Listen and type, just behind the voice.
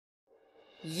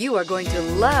You are going to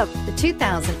love the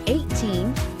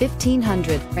 2018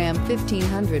 1500. Ram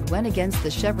 1500 went against the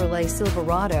Chevrolet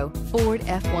Silverado, Ford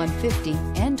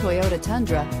F-150, and Toyota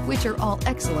Tundra, which are all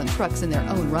excellent trucks in their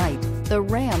own right. The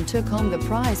Ram took home the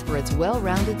prize for its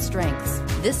well-rounded strengths.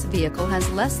 This vehicle has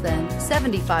less than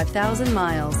 75,000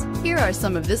 miles. Here are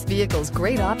some of this vehicle's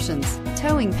great options: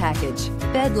 towing package,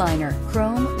 bed liner,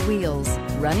 chrome wheels,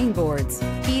 running boards,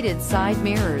 heated side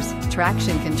mirrors,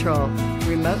 traction control,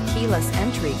 remote keyless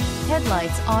entry,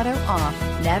 headlights auto off,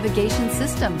 navigation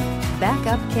system,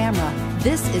 backup camera.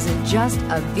 This isn't just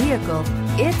a vehicle,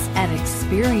 it's an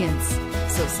experience.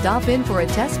 So stop in for a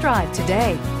test drive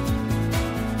today.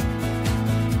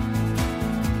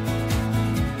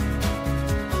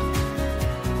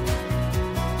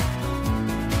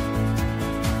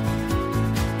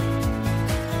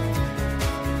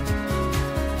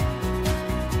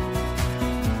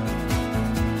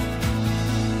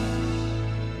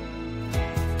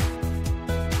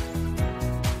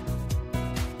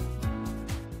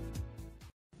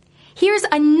 Here's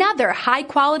another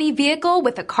high-quality vehicle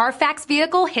with a Carfax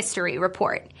Vehicle History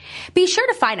Report. Be sure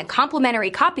to find a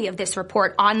complimentary copy of this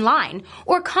report online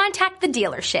or contact the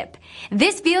dealership.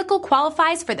 This vehicle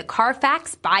qualifies for the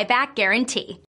Carfax Buyback Guarantee.